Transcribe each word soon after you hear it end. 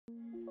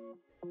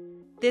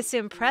This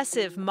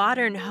impressive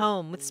modern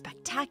home with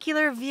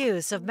spectacular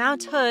views of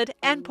Mount Hood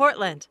and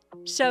Portland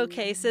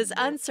showcases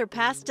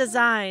unsurpassed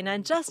design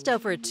on just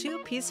over 2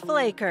 peaceful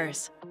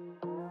acres.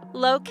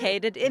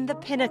 Located in the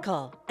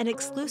Pinnacle, an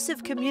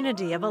exclusive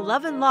community of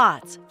 11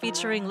 lots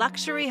featuring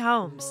luxury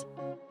homes.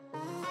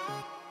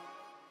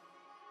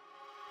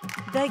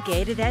 The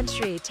gated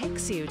entry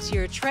takes you to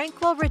your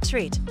tranquil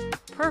retreat,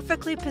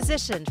 perfectly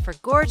positioned for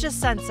gorgeous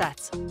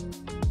sunsets.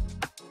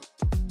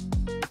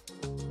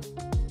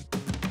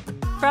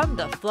 From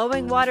the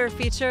flowing water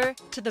feature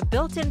to the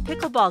built-in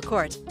pickleball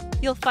court,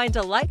 you'll find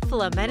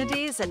delightful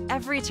amenities at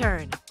every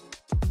turn.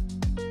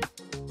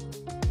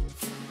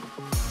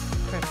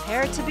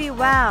 Prepare to be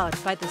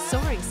wowed by the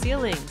soaring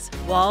ceilings,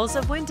 walls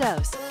of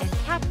windows, and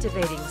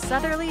captivating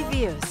southerly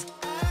views.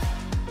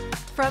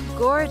 From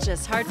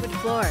gorgeous hardwood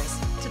floors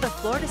to the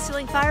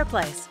floor-to-ceiling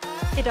fireplace,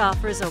 it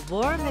offers a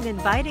warm and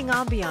inviting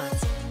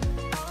ambiance.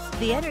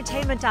 The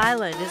entertainment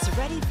island is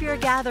ready for your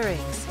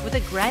gatherings with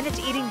a granite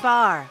eating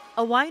bar,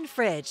 a wine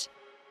fridge,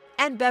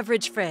 and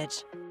beverage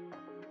fridge.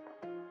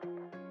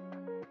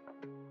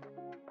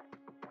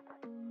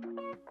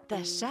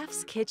 The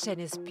chef's kitchen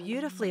is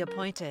beautifully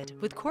appointed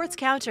with quartz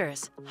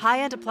counters,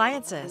 high-end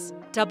appliances,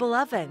 double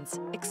ovens,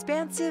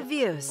 expansive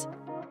views,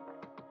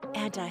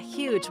 and a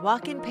huge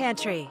walk-in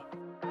pantry.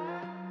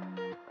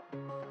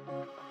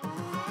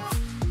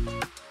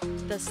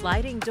 The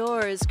sliding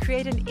doors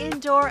create an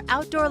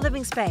indoor-outdoor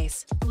living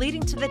space,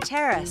 leading to the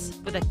terrace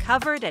with a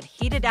covered and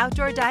heated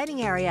outdoor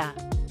dining area,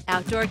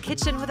 outdoor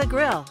kitchen with a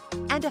grill,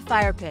 and a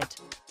fire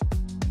pit.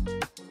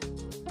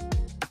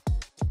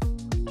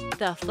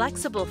 The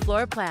flexible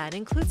floor plan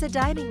includes a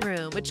dining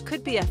room, which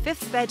could be a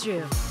 5th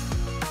bedroom.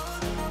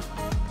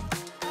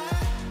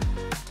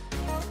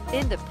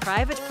 In the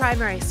private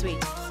primary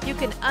suite, you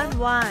can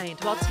unwind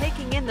while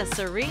taking in the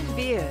serene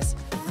views,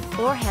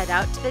 or head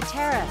out to the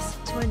terrace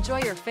to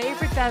enjoy your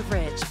favorite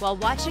beverage while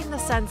watching the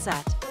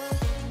sunset.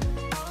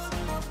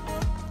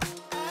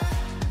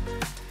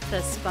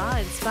 The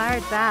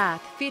spa-inspired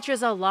bath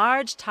features a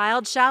large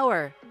tiled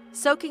shower,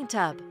 soaking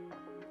tub,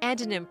 and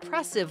an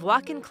impressive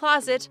walk-in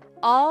closet,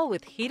 all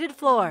with heated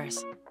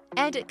floors.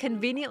 And it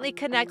conveniently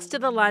connects to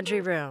the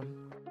laundry room.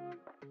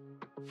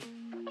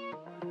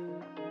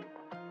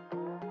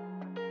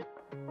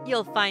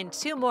 You'll find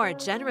 2 more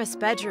generous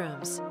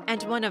bedrooms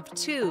and one of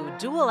 2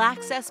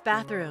 dual-access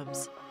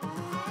bathrooms.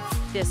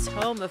 This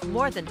home of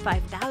more than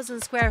 5,000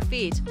 square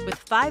feet with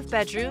 5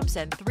 bedrooms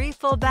and 3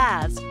 full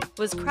baths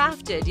was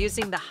crafted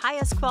using the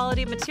highest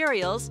quality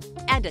materials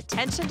and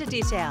attention to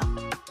detail.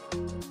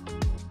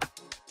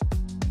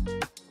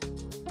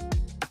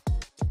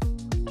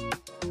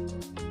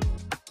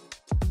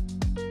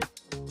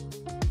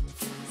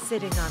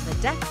 Sitting on the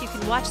deck, you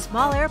can watch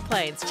small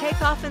airplanes take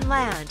off and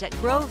land at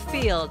Grove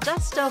Field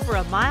just over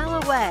a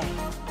mile away.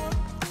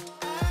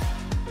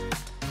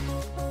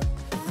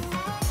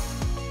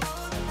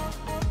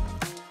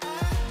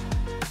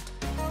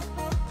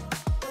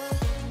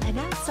 An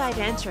outside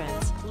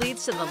entrance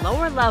leads to the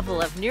lower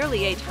level of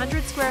nearly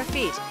 800 square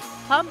feet.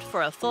 Pumped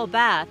for a full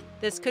bath,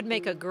 this could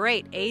make a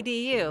great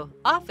ADU,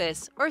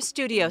 office, or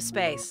studio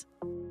space.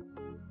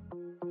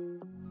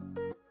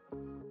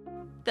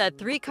 The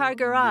 3-car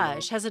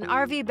garage has an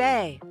RV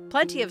bay,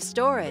 plenty of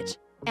storage,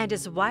 and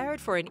is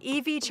wired for an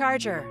EV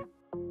charger.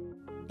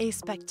 A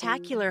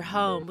spectacular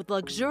home with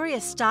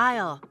luxurious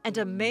style and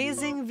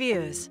amazing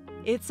views.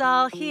 It's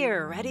all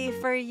here ready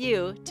for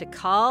you to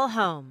call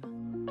home.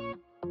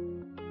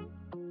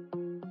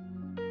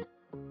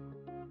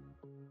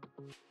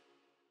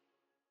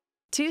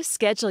 To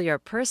schedule your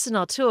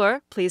personal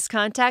tour, please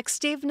contact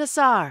Steve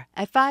Nassar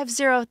at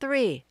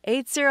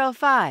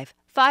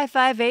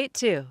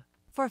 503-805-5582.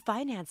 For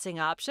financing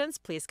options,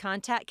 please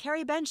contact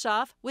Carrie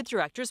Benshoff with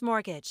Director's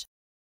Mortgage.